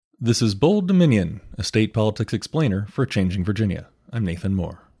This is Bold Dominion, a state politics explainer for Changing Virginia. I'm Nathan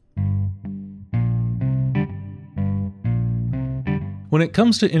Moore. When it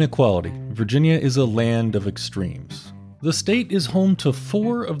comes to inequality, Virginia is a land of extremes. The state is home to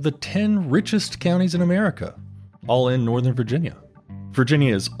 4 of the 10 richest counties in America, all in Northern Virginia.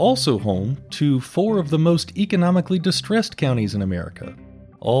 Virginia is also home to 4 of the most economically distressed counties in America,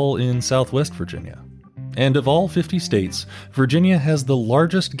 all in Southwest Virginia. And of all 50 states, Virginia has the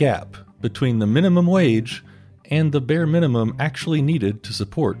largest gap between the minimum wage and the bare minimum actually needed to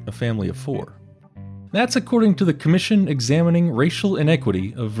support a family of 4. That's according to the Commission Examining Racial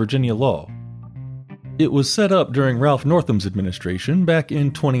Inequity of Virginia Law. It was set up during Ralph Northam's administration back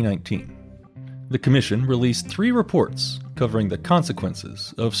in 2019. The commission released 3 reports covering the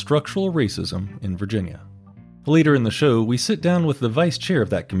consequences of structural racism in Virginia. Later in the show, we sit down with the vice chair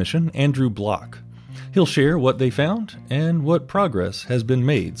of that commission, Andrew Block. He'll share what they found and what progress has been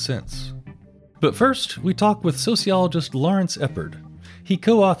made since. But first, we talk with sociologist Lawrence Eppard. He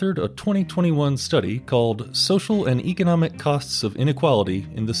co-authored a 2021 study called Social and Economic Costs of Inequality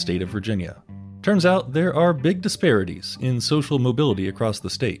in the State of Virginia. Turns out there are big disparities in social mobility across the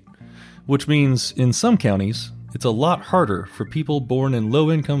state, which means in some counties, it's a lot harder for people born in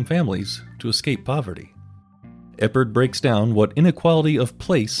low-income families to escape poverty. Eppard breaks down what inequality of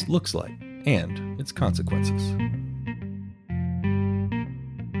place looks like and its consequences.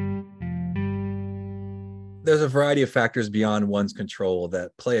 There's a variety of factors beyond one's control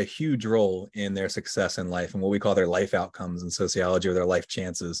that play a huge role in their success in life and what we call their life outcomes in sociology, or their life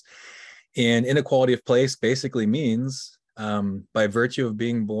chances. And inequality of place basically means by virtue of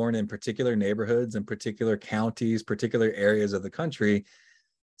being born in particular neighborhoods and particular counties, particular areas of the country,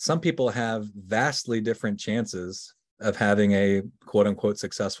 some people have vastly different chances of having a quote unquote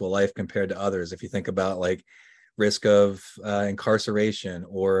successful life compared to others. If you think about like risk of incarceration,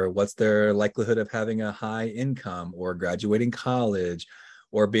 or what's their likelihood of having a high income or graduating college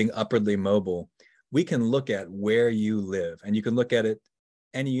or being upwardly mobile, we can look at where you live, and you can look at it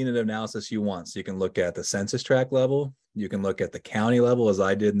any unit of analysis you want. So you can look at the census tract level, you can look at the county level, as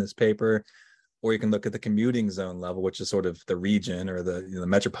I did in this paper, or you can look at the commuting zone level, which is sort of the region or the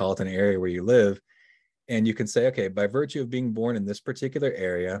metropolitan area where you live. And you can say, okay, by virtue of being born in this particular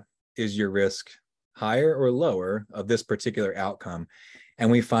area, is your risk higher or lower of this particular outcome? And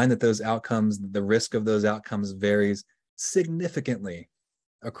we find that those outcomes, the risk of those outcomes varies significantly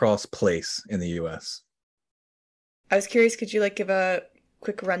across place in the US. I was curious, could you give a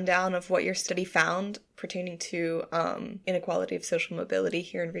quick rundown of what your study found pertaining to inequality of social mobility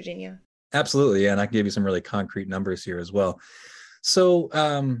here in Virginia? Absolutely, yeah, and I can give you some really concrete numbers here as well. So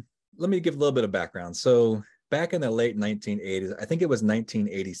let me give a little bit of background. So back in the late 1980s, I think it was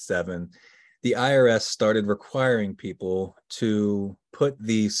 1987, the IRS started requiring people to put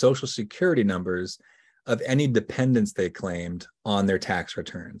the Social Security numbers of any dependents they claimed on their tax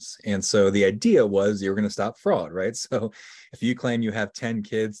returns. And so the idea was you were going to stop fraud, right? So if you claim you have 10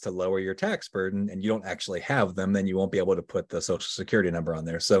 kids to lower your tax burden and you don't actually have them, then you won't be able to put the Social Security number on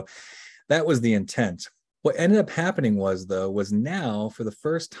there. So that was the intent. What ended up happening was now, for the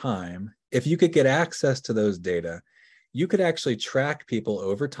first time, if you could get access to those data, you could actually track people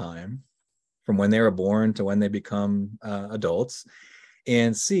over time from when they were born to when they become adults,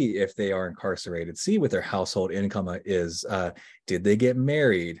 and see if they are incarcerated, see what their household income is. Did they get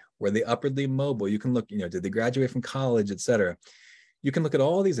married? Were they upwardly mobile? You can look, did they graduate from college, et cetera. You can look at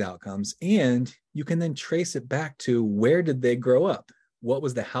all these outcomes, and you can then trace it back to where did they grow up? What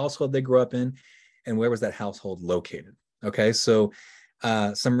was the household they grew up in? And where was that household located? Okay, so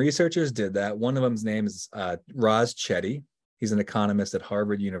some researchers did that. One of them's name is Raz Chetty. He's an economist at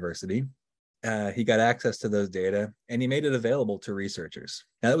Harvard University. He got access to those data, and he made it available to researchers.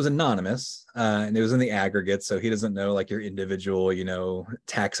 Now, it was anonymous, and it was in the aggregate, so he doesn't know your individual,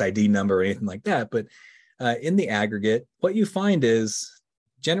 tax ID number or anything like that. But in the aggregate, what you find is,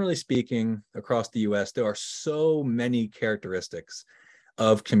 generally speaking, across the US, there are so many characteristics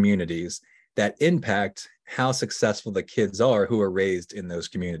of communities that impact how successful the kids are who are raised in those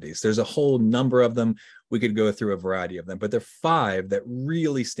communities. There's a whole number of them. We could go through a variety of them, but there are 5 that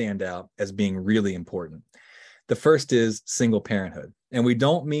really stand out as being really important. The first is single parenthood. And we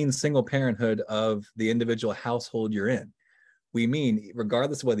don't mean single parenthood of the individual household you're in. We mean,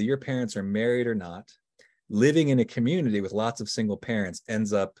 regardless of whether your parents are married or not, living in a community with lots of single parents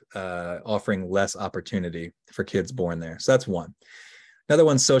ends up offering less opportunity for kids born there. So that's one. Another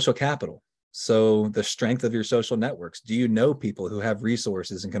one's social capital. So the strength of your social networks. Do you know people who have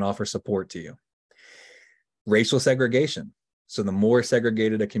resources and can offer support to you? Racial segregation. So the more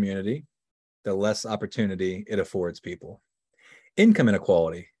segregated a community, the less opportunity it affords people. Income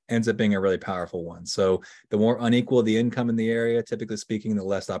inequality. ends up being a really powerful one. So the more unequal the income in the area, typically speaking, the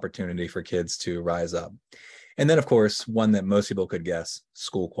less opportunity for kids to rise up. And then, of course, one that most people could guess,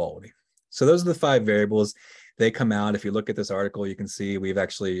 school quality. So those are the 5 variables. They come out. If you look at this article, you can see we've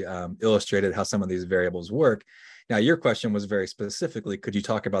actually illustrated how some of these variables work. Now, your question was very specifically, could you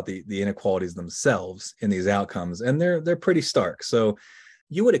talk about the inequalities themselves in these outcomes? And they're pretty stark. So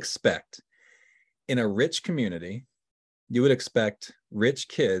you would expect in a rich community, you would expect rich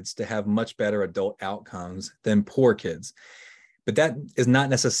kids to have much better adult outcomes than poor kids. But that is not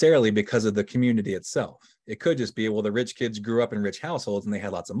necessarily because of the community itself. It could just be, well, the rich kids grew up in rich households and they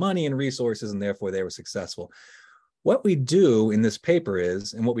had lots of money and resources, and therefore they were successful. What we do in this paper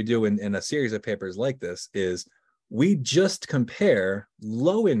is, and what we do in a series of papers like this, is we just compare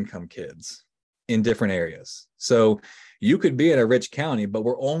low-income kids in different areas. So you could be in a rich county, but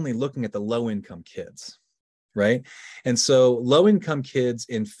we're only looking at the low-income kids, right? And so low-income kids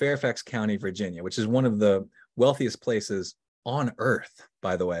in Fairfax County, Virginia, which is one of the wealthiest places on earth,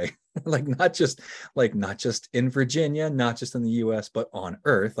 by the way, not just in Virginia, not just in the US, but on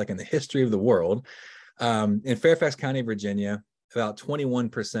earth, like in the history of the world. In Fairfax County, Virginia, about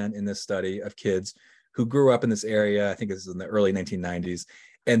 21% in this study of kids who grew up in this area, I think this is in the early 1990s,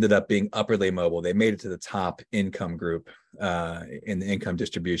 ended up being upwardly mobile. They made it to the top income group in the income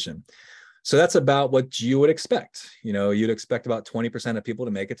distribution. So that's about what you would expect. You'd expect about 20% of people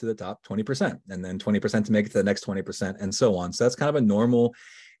to make it to the top 20%, and then 20% to make it to the next 20%, and so on. So that's kind of a normal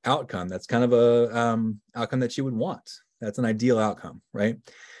outcome. That's kind of a outcome that you would want. That's an ideal outcome, right?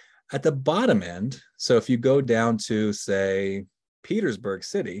 At the bottom end, so if you go down to, say, Petersburg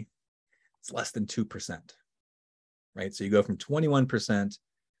City, it's less than 2%, right? So you go from 21%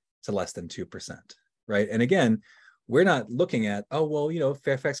 to less than 2%, right? And again, we're not looking at,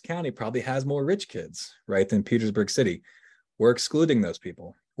 Fairfax County probably has more rich kids, right, than Petersburg City. We're excluding those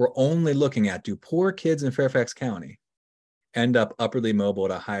people. We're only looking at, do poor kids in Fairfax County end up upwardly mobile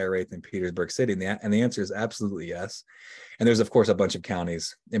at a higher rate than Petersburg City? And the answer is absolutely yes. And there's, of course, a bunch of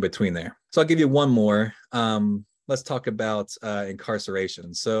counties in between there. So I'll give you one more. Let's talk about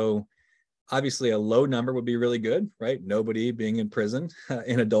incarceration. So obviously a low number would be really good, right? Nobody being in prison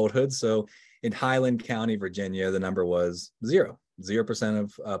in adulthood. So in Highland County, Virginia, the number was 0%.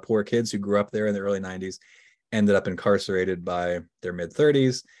 0% of poor kids who grew up there in the early 90s ended up incarcerated by their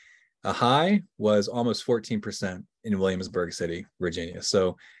mid-30s. A high was almost 14% in Williamsburg City, Virginia.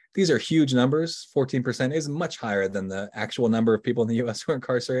 So these are huge numbers. 14% is much higher than the actual number of people in the US who are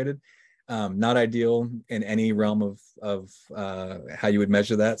incarcerated. Not ideal in any realm of how you would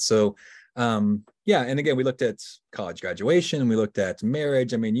measure that. So and again, we looked at college graduation, we looked at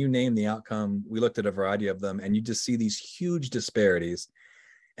marriage. I mean, you name the outcome, we looked at a variety of them, and you just see these huge disparities,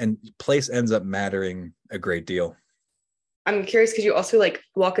 and place ends up mattering a great deal. I'm curious, could you also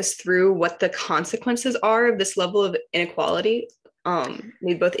walk us through what the consequences are of this level of inequality,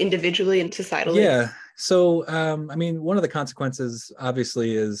 maybe both individually and societally? Yeah. So, one of the consequences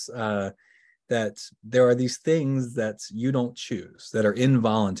obviously is that there are these things that you don't choose, that are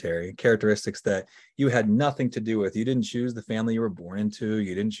involuntary characteristics that you had nothing to do with. You didn't choose the family you were born into.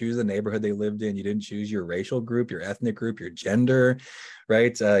 You didn't choose the neighborhood they lived in. You didn't choose your racial group, your ethnic group, your gender,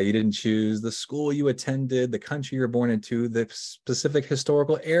 right? You didn't choose the school you attended, the country you were born into, the specific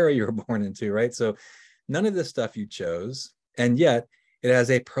historical era you were born into, right? So none of this stuff you chose, and yet it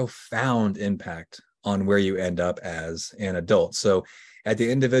has a profound impact on where you end up as an adult. So at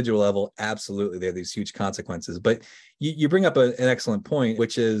the individual level, absolutely, there are these huge consequences. But you bring up an excellent point,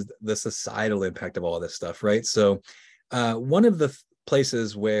 which is the societal impact of all of this stuff, right? So one of the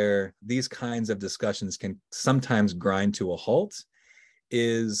places where these kinds of discussions can sometimes grind to a halt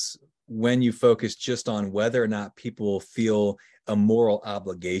is when you focus just on whether or not people feel a moral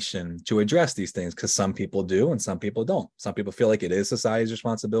obligation to address these things, because some people do and some people don't. Some people feel like it is society's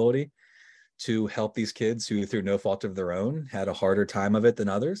responsibility to help these kids who, through no fault of their own, had a harder time of it than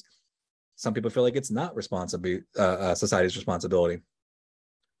others. Some people feel like it's not society's responsibility.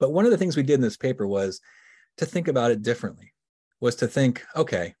 But one of the things we did in this paper was to think about it differently, was to think,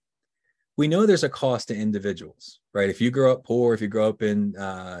 okay, we know there's a cost to individuals, right? If you grow up poor, if you grow up in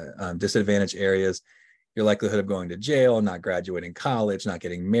disadvantaged areas, your likelihood of going to jail, not graduating college, not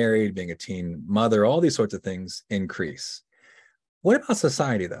getting married, being a teen mother, all these sorts of things increase. What about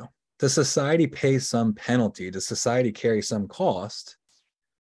society, though? Does society pay some penalty? Does society carry some cost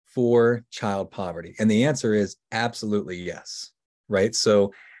for child poverty? And the answer is absolutely yes, right?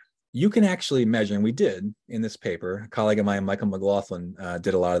 So you can actually measure, and we did in this paper. A colleague of mine, Michael McLaughlin,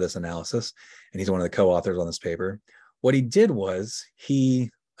 did a lot of this analysis, and he's one of the co-authors on this paper. What he did was he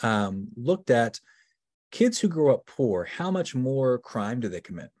looked at kids who grew up poor. How much more crime do they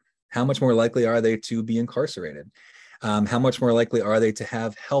commit? How much more likely are they to be incarcerated? How much more likely are they to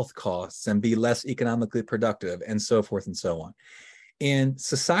have health costs and be less economically productive, and so forth and so on? And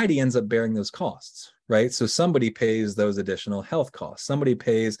society ends up bearing those costs, right? So somebody pays those additional health costs. Somebody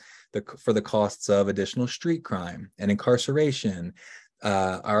pays for the costs of additional street crime and incarceration.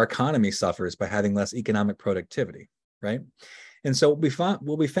 Our economy suffers by having less economic productivity, right? And so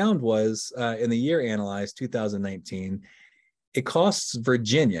what we found was in the year analyzed, 2019, it costs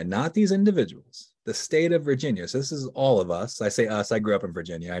Virginia, not these individuals, the state of Virginia. So this is all of us. I say us, I grew up in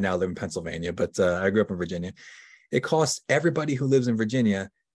Virginia. I now live in Pennsylvania, but I grew up in Virginia. It costs everybody who lives in Virginia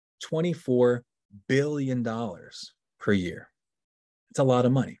 $24 billion per year. It's a lot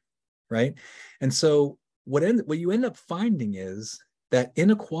of money, right? And so what you end up finding is that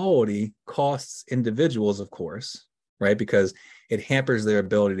inequality costs individuals, of course, right? Because it hampers their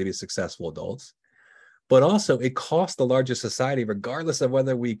ability to be successful adults, but also it costs the larger society, regardless of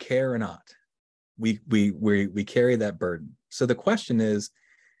whether we care or not. We carry that burden. So the question is,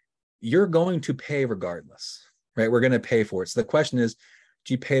 you're going to pay regardless, right? We're going to pay for it. So the question is,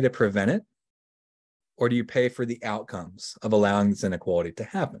 do you pay to prevent it, or do you pay for the outcomes of allowing this inequality to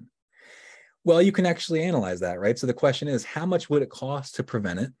happen? Well, you can actually analyze that, right? So the question is, how much would it cost to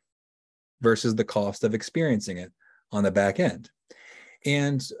prevent it versus the cost of experiencing it on the back end?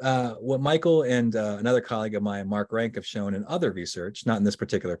 And what Michael and another colleague of mine, Mark Rank, have shown in other research, not in this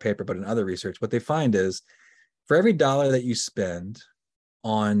particular paper, but in other research, what they find is for every dollar that you spend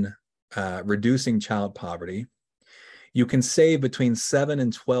on reducing child poverty, you can save between $7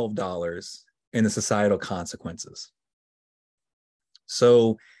 and $12 in the societal consequences.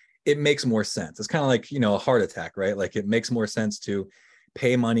 So it makes more sense. It's kind of like, a heart attack, right? Like it makes more sense to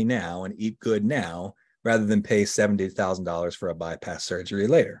pay money now and eat good now rather than pay $70,000 for a bypass surgery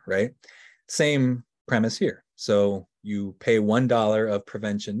later, right? Same premise here. So you pay $1 of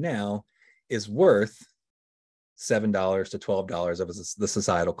prevention now is worth $7 to $12 of the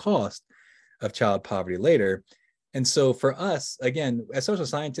societal cost of child poverty later. And so for us, again, as social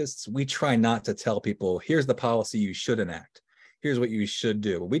scientists, we try not to tell people, here's the policy you should enact. Here's what you should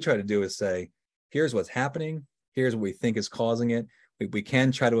do. What we try to do is say, here's what's happening. Here's what we think is causing it. We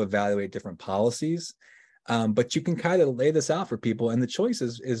can try to evaluate different policies, but you can kind of lay this out for people. And the choice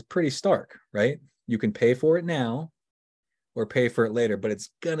is pretty stark, right? You can pay for it now or pay for it later, but it's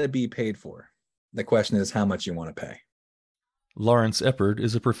going to be paid for. The question is how much you want to pay. Lawrence Eppard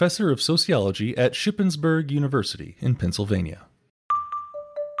is a professor of sociology at Shippensburg University in Pennsylvania.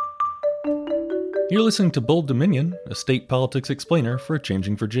 You're listening to Bold Dominion, a state politics explainer for a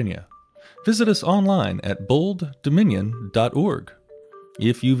changing Virginia. Visit us online at bolddominion.org.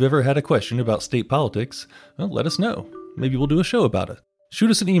 If you've ever had a question about state politics, well, let us know. Maybe we'll do a show about it.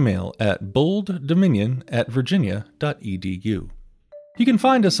 Shoot us an email at bolddominion@virginia.edu. You can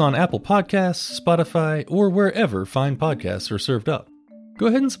find us on Apple Podcasts, Spotify, or wherever fine podcasts are served up. Go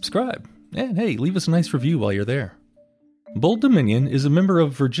ahead and subscribe. And hey, leave us a nice review while you're there. Bold Dominion is a member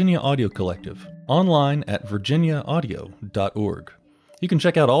of Virginia Audio Collective, online at virginiaaudio.org. You can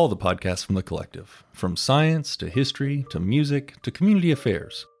check out all the podcasts from the collective, from science to history to music to community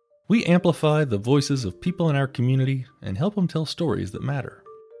affairs. We amplify the voices of people in our community and help them tell stories that matter.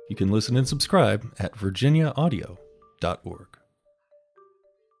 You can listen and subscribe at virginiaaudio.org.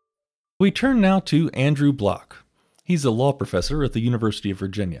 We turn now to Andrew Block. He's a law professor at the University of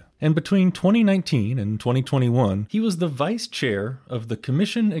Virginia, and between 2019 and 2021, he was the vice chair of the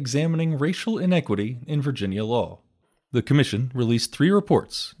Commission Examining Racial Inequity in Virginia Law. The commission released 3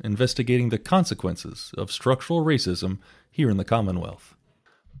 reports investigating the consequences of structural racism here in the Commonwealth.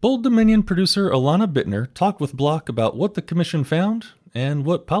 Bold Dominion producer Alana Bittner talked with Block about what the commission found and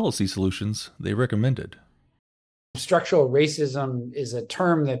what policy solutions they recommended. Structural racism is a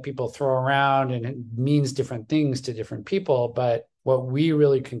term that people throw around and it means different things to different people. But what we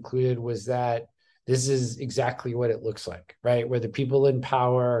really concluded was that this is exactly what it looks like, right? Where the people in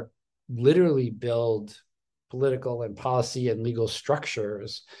power literally build political and policy and legal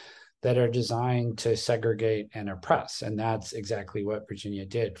structures that are designed to segregate and oppress. And that's exactly what Virginia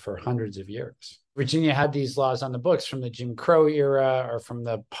did for hundreds of years. Virginia had these laws on the books from the Jim Crow era or from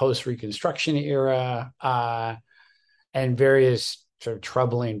the post-Reconstruction era, and various sort of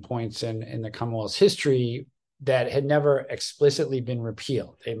troubling points in the Commonwealth's history that had never explicitly been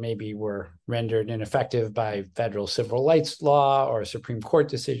repealed. They maybe were rendered ineffective by federal civil rights law or Supreme Court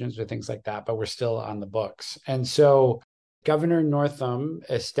decisions or things like that, but were still on the books. And so Governor Northam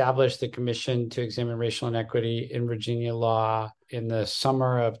established the Commission to Examine Racial Inequity in Virginia law in the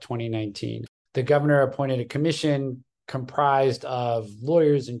summer of 2019. The governor appointed a commission comprised of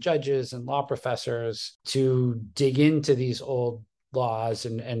lawyers and judges and law professors to dig into these old laws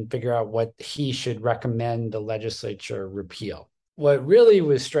and figure out what he should recommend the legislature repeal. What really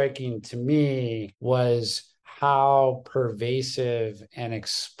was striking to me was how pervasive and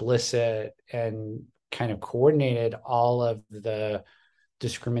explicit and kind of coordinated all of the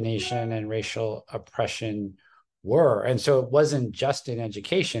discrimination and racial oppression were. And so it wasn't just in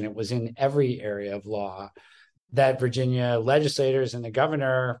education, it was in every area of law that Virginia legislators and the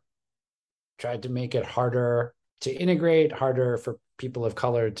governor tried to make it harder to integrate, harder for people of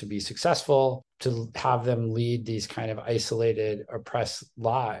color to be successful, to have them lead these kind of isolated, oppressed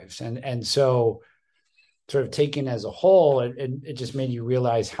lives. And so sort of taken as a whole, it just made you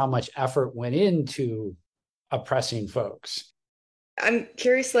realize how much effort went into oppressing folks. I'm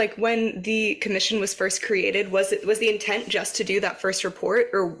curious, like when the commission was first created, was the intent just to do that first report,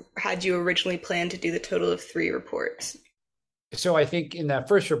 or had you originally planned to do the total of 3 reports? So I think in that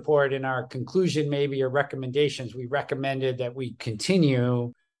first report, in our conclusion, maybe, or recommendations, we recommended that we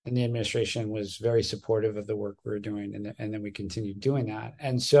continue, and the administration was very supportive of the work we were doing, and then we continued doing that.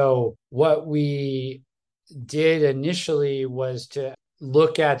 And so what we did initially was to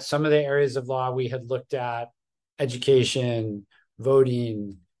look at some of the areas of law we had looked at: education,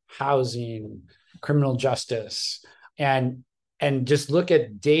 voting, housing, criminal justice, and just look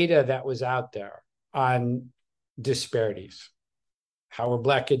at data that was out there on disparities. How are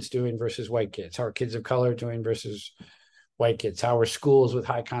Black kids doing versus white kids? How are kids of color doing versus white kids? How are schools with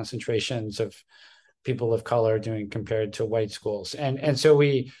high concentrations of people of color doing compared to white schools? And so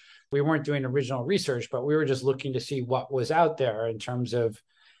we weren't doing original research, but we were just looking to see what was out there in terms of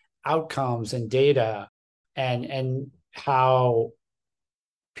outcomes and data, and how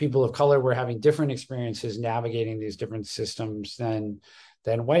people of color were having different experiences navigating these different systems than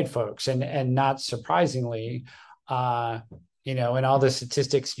white folks. And not surprisingly, in all the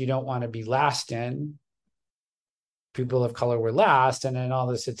statistics you don't want to be last in, people of color were last. And in all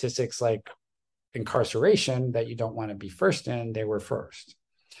the statistics like incarceration that you don't want to be first in, they were first.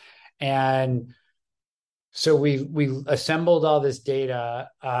 And so we assembled all this data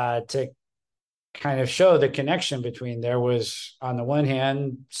to kind of show the connection between, there was, on the one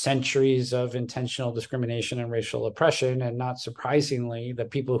hand, centuries of intentional discrimination and racial oppression, and not surprisingly, the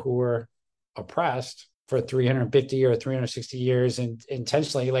people who were oppressed for 350 or 360 years and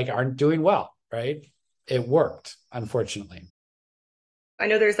intentionally aren't doing well, right? It worked, unfortunately. I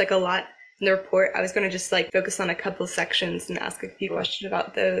know there's a lot in the report. I was going to just focus on a couple sections and ask a few questions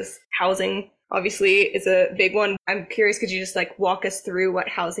about those. Housing obviously is a big one. I'm curious, could you just walk us through what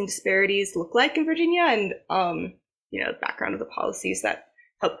housing disparities look like in Virginia and the background of the policies that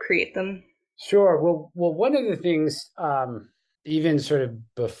help create them? Sure. Well, one of the things, even sort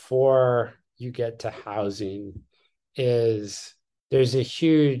of before you get to housing, is there's a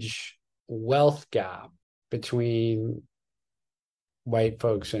huge wealth gap between white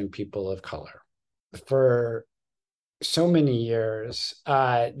folks and people of color. For so many years,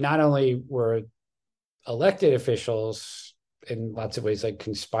 not only were elected officials in lots of ways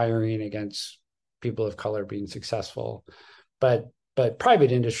conspiring against people of color being successful, but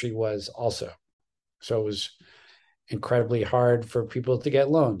private industry was also. So it was incredibly hard for people to get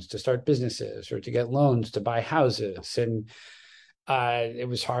loans to start businesses or to get loans to buy houses. And it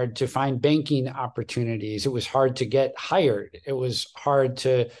was hard to find banking opportunities. It was hard to get hired. It was hard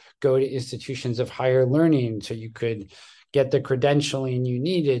to go to institutions of higher learning so you could get the credentialing you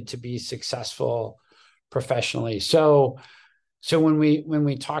needed to be successful professionally. So when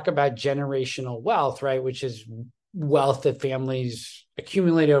we talk about generational wealth, right, which is wealth that families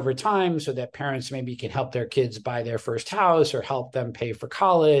accumulate over time so that parents maybe can help their kids buy their first house or help them pay for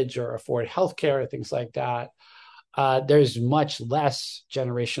college or afford healthcare, things like that. There's much less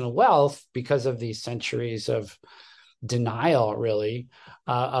generational wealth because of these centuries of denial, really,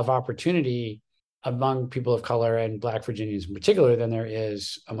 of opportunity among people of color and Black Virginians in particular than there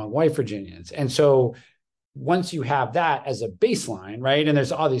is among white Virginians. And so once you have that as a baseline, right, and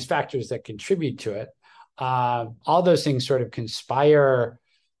there's all these factors that contribute to it, all those things sort of conspire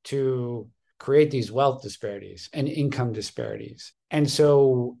to create these wealth disparities and income disparities. And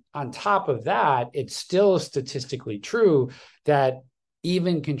so on top of that, it's still statistically true that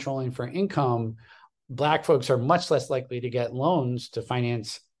even controlling for income, Black folks are much less likely to get loans to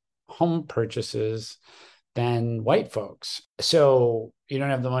finance home purchases than white folks. So you don't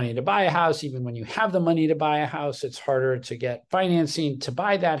have the money to buy a house. Even when you have the money to buy a house, it's harder to get financing to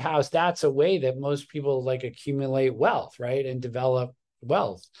buy that house. That's a way that most people accumulate wealth, right, and develop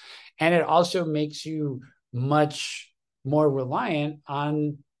wealth. And it also makes you much more reliant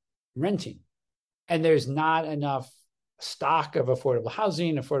on renting. And there's not enough stock of affordable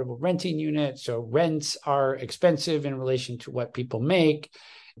housing, affordable renting units. So rents are expensive in relation to what people make.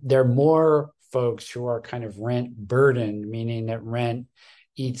 There are more folks who are kind of rent burdened, meaning that rent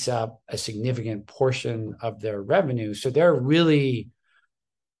eats up a significant portion of their revenue. So they're really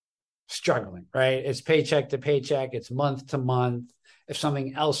struggling, right? It's paycheck to paycheck, it's month to month. If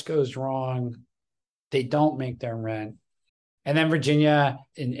something else goes wrong, they don't make their rent. And then Virginia,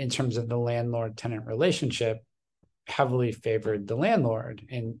 in terms of the landlord-tenant relationship, heavily favored the landlord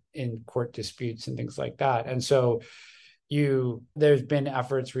in court disputes and things like that. And so there's been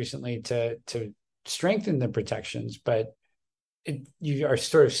efforts recently to strengthen the protections, but you are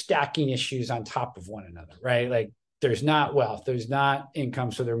sort of stacking issues on top of one another, right? Like there's not wealth, there's not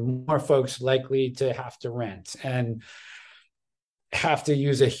income, so there are more folks likely to have to rent and have to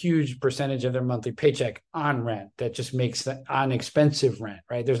use a huge percentage of their monthly paycheck on rent. That just makes that on expensive rent,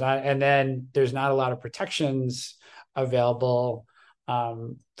 right? There's not a lot of protections available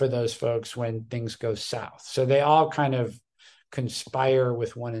for those folks when things go south. So they all kind of conspire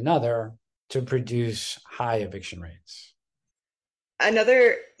with one another to produce high eviction rates.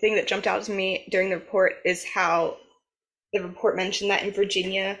 Another thing that jumped out to me during the report is how the report mentioned that in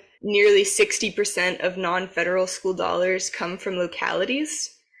Virginia, nearly 60% of non-federal school dollars come from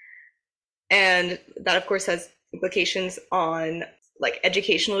localities. And that, of course, has implications on like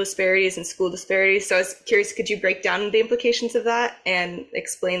educational disparities and school disparities. So I was curious, could you break down the implications of that and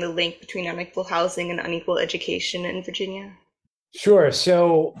explain the link between unequal housing and unequal education in Virginia? Sure.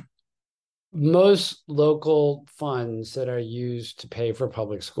 So most local funds that are used to pay for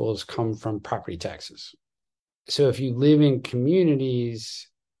public schools come from property taxes. So if you live in communities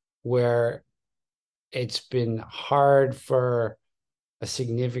where it's been hard for a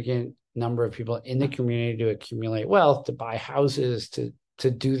significant number of people in the community to accumulate wealth, to buy houses, to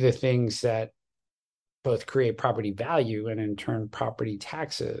do the things that both create property value and in turn property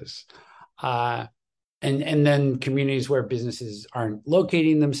taxes, and then communities where businesses aren't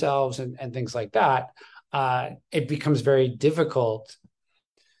locating themselves and things like that, it becomes very difficult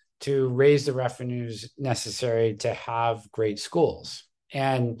to raise the revenues necessary to have great schools.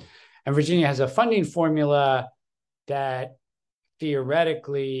 And Virginia has a funding formula that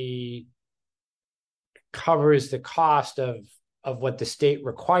theoretically covers the cost of what the state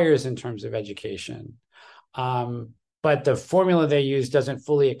requires in terms of education. But the formula they use doesn't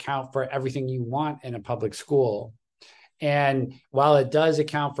fully account for everything you want in a public school. And while it does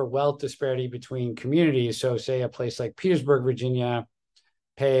account for wealth disparity between communities, so say a place like Petersburg, Virginia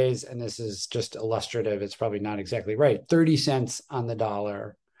pays, and this is just illustrative, it's probably not exactly right, 30 cents on the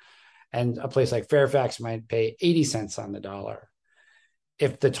dollar. And a place like Fairfax might pay 80 cents on the dollar.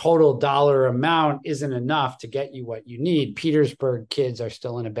 If the total dollar amount isn't enough to get you what you need, Petersburg kids are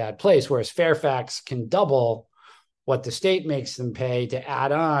still in a bad place, whereas Fairfax can double what the state makes them pay to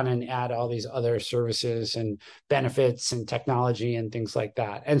add on and add all these other services and benefits and technology and things like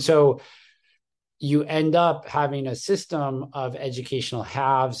that. And so you end up having a system of educational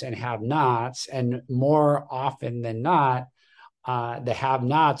haves and have-nots, and more often than not, the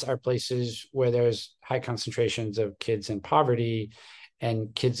have-nots are places where there's high concentrations of kids in poverty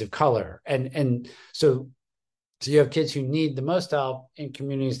and kids of color. And so you have kids who need the most help in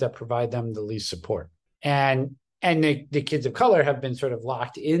communities that provide them the least support. And the kids of color have been sort of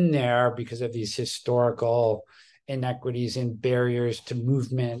locked in there because of these historical inequities and barriers to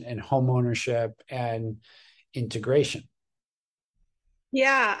movement and home ownership and integration.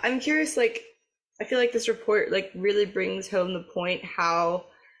 Yeah, I'm curious, like, I feel like this report like really brings home the point how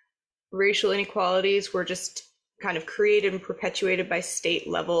racial inequalities were just kind of created and perpetuated by state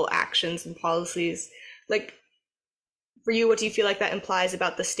level actions and policies. Like, for you, what do you feel like that implies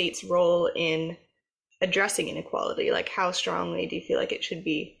about the state's role in addressing inequality? Like, how strongly do you feel like it should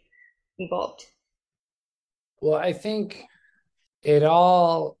be involved? Well, I think it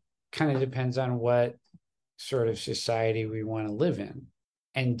all kind of depends on what sort of society we want to live in.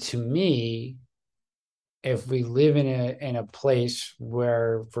 And to me, if we live in a place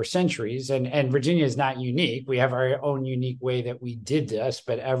where for centuries, and Virginia is not unique, we have our own unique way that we did this,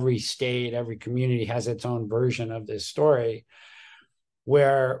 but every state, every community has its own version of this story,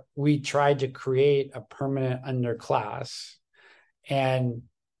 where we tried to create a permanent underclass, and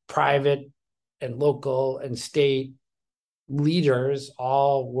private and local and state leaders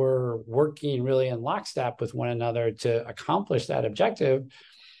all were working really in lockstep with one another to accomplish that objective.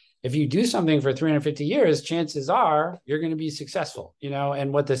 If you do something for 350 years, chances are you're going to be successful,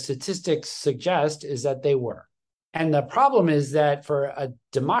 and what the statistics suggest is that they were. And the problem is that for a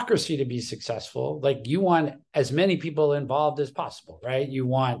democracy to be successful, like you want as many people involved as possible, right? You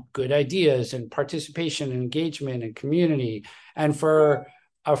want good ideas and participation and engagement and community. And for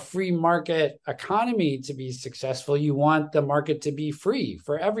a free market economy to be successful, you want the market to be free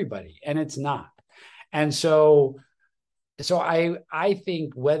for everybody, and it's not. And so I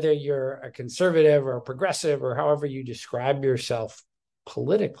think whether you're a conservative or a progressive or however you describe yourself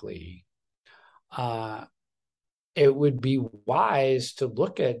politically, it would be wise to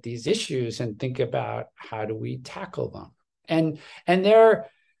look at these issues and think about how do we tackle them. And there,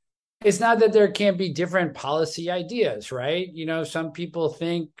 it's not that there can't be different policy ideas, right? You know, some people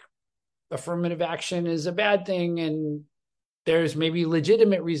think affirmative action is a bad thing, and there's maybe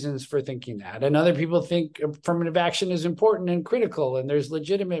legitimate reasons for thinking that. And other people think affirmative action is important and critical, and there's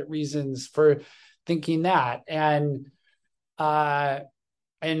legitimate reasons for thinking that. And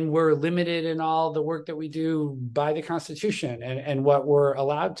we're limited in all the work that we do by the Constitution and what we're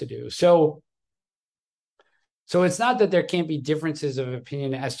allowed to do. So it's not that there can't be differences of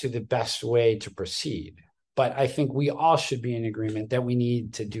opinion as to the best way to proceed, but I think we all should be in agreement that we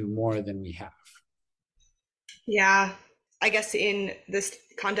need to do more than we have. Yeah. I guess in this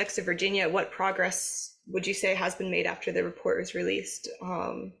context of Virginia, what progress would you say has been made after the report was released?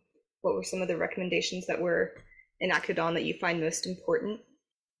 What were some of the recommendations that were enacted on that you find most important?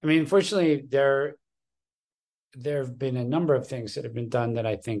 I mean, fortunately, there have been a number of things that have been done that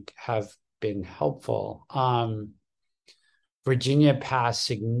I think have been helpful. Virginia passed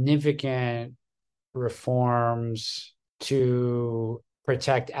significant reforms to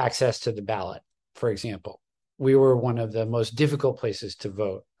protect access to the ballot, for example. We were one of the most difficult places to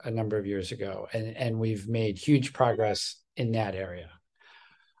vote a number of years ago, and we've made huge progress in that area.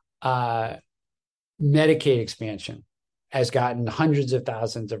 Medicaid expansion has gotten hundreds of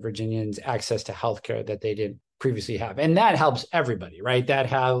thousands of Virginians access to healthcare that they didn't previously have. And that helps everybody, right? That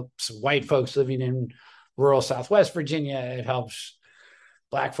helps white folks living in rural Southwest Virginia. It helps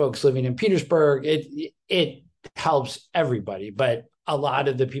Black folks living in Petersburg. It helps everybody. But a lot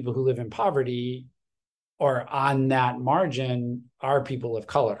of the people who live in poverty or on that margin are people of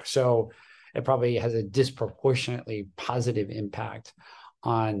color. So it probably has a disproportionately positive impact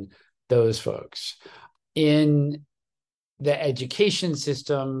on those folks. In the education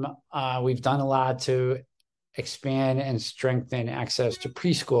system, we've done a lot to expand and strengthen access to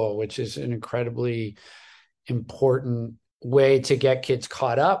preschool, which is an incredibly important way to get kids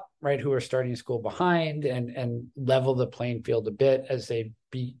caught up, right, who are starting school behind, and level the playing field a bit as they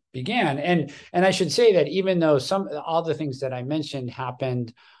began. And I should say that even though all the things that I mentioned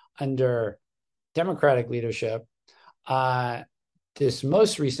happened under Democratic leadership, this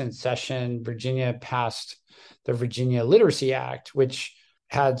most recent session, Virginia passed the Virginia Literacy Act, which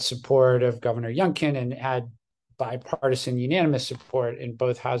had support of Governor Youngkin and had bipartisan unanimous support in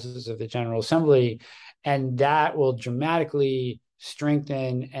both houses of the General Assembly. And that will dramatically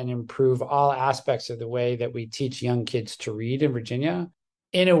strengthen and improve all aspects of the way that we teach young kids to read in Virginia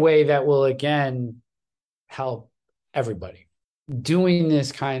in a way that will, again, help everybody. Doing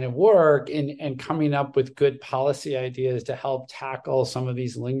this kind of work and coming up with good policy ideas to help tackle some of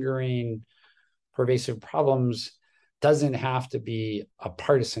these lingering pervasive problems doesn't have to be a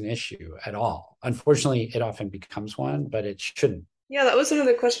partisan issue at all. Unfortunately, it often becomes one, but it shouldn't. Yeah, that was one of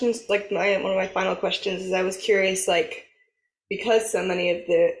the questions, like one of my final questions is I was curious, like, because so many of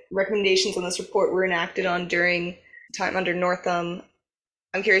the recommendations on this report were enacted on during time under Northam,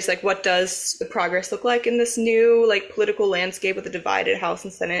 I'm curious, like, what does the progress look like in this new, like, political landscape with a divided House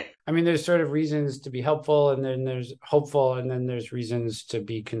and Senate? I mean, there's sort of reasons to be helpful, and then there's hopeful, and then there's reasons to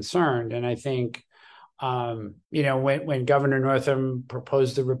be concerned. And I think, when Governor Northam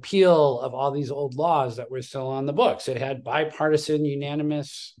proposed the repeal of all these old laws that were still on the books, it had bipartisan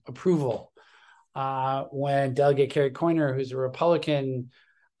unanimous approval. When Delegate Kerry Coyner, who's a Republican,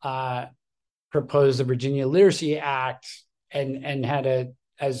 proposed the Virginia Literacy Act and had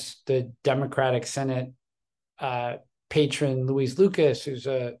as the Democratic Senate patron, Louise Lucas, who's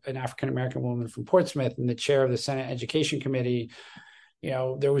an African-American woman from Portsmouth and the chair of the Senate Education Committee,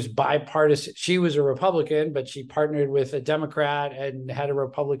 there was bipartisan. She was a Republican, but she partnered with a Democrat and had a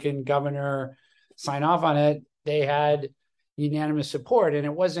Republican governor sign off on it. They had unanimous support, and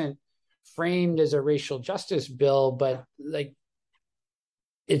it wasn't framed as a racial justice bill, but like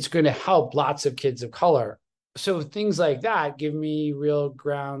it's going to help lots of kids of color. So things like that give me real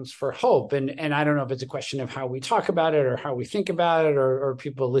grounds for hope. And I don't know if it's a question of how we talk about it or how we think about it, or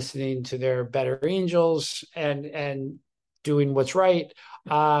people listening to their better angels and doing what's right.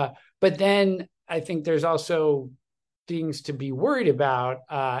 But then I think there's also things to be worried about.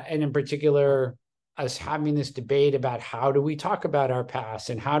 And in particular, us having this debate about how do we talk about our past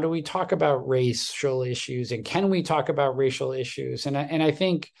and how do we talk about racial issues and can we talk about racial issues? And I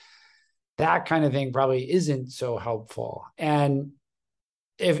think that kind of thing probably isn't so helpful. And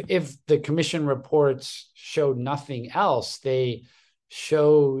if the commission reports showed nothing else, they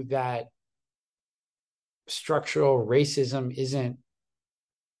show that structural racism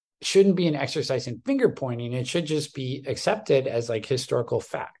shouldn't be an exercise in finger pointing. It should just be accepted as like historical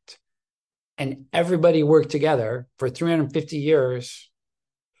fact. And everybody worked together for 350 years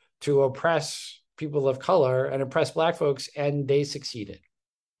to oppress people of color and oppress Black folks, and they succeeded.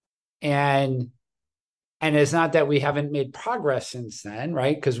 And it's not that we haven't made progress since then,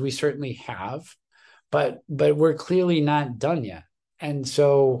 right? Because we certainly have, but we're clearly not done yet. And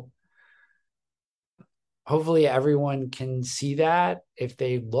so hopefully everyone can see that if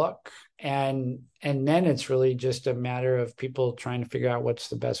they look, and then it's really just a matter of people trying to figure out what's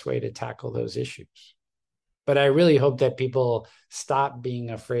the best way to tackle those issues. But I really hope that people stop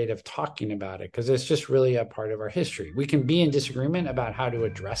being afraid of talking about it, because it's just really a part of our history. We can be in disagreement about how to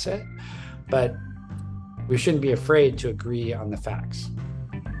address it, but we shouldn't be afraid to agree on the facts.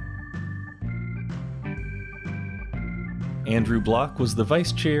 Andrew Block was the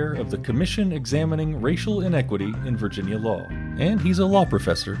vice chair of the Commission Examining Racial Inequity in Virginia Law, and he's a law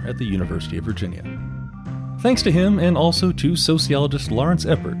professor at the University of Virginia. Thanks to him and also to sociologist Lawrence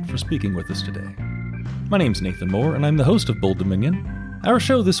Eppert for speaking with us today. My name's Nathan Moore, and I'm the host of Bold Dominion. Our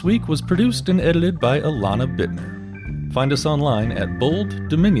show this week was produced and edited by Alana Bittner. Find us online at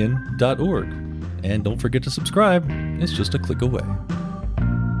bolddominion.org. And don't forget to subscribe, it's just a click away.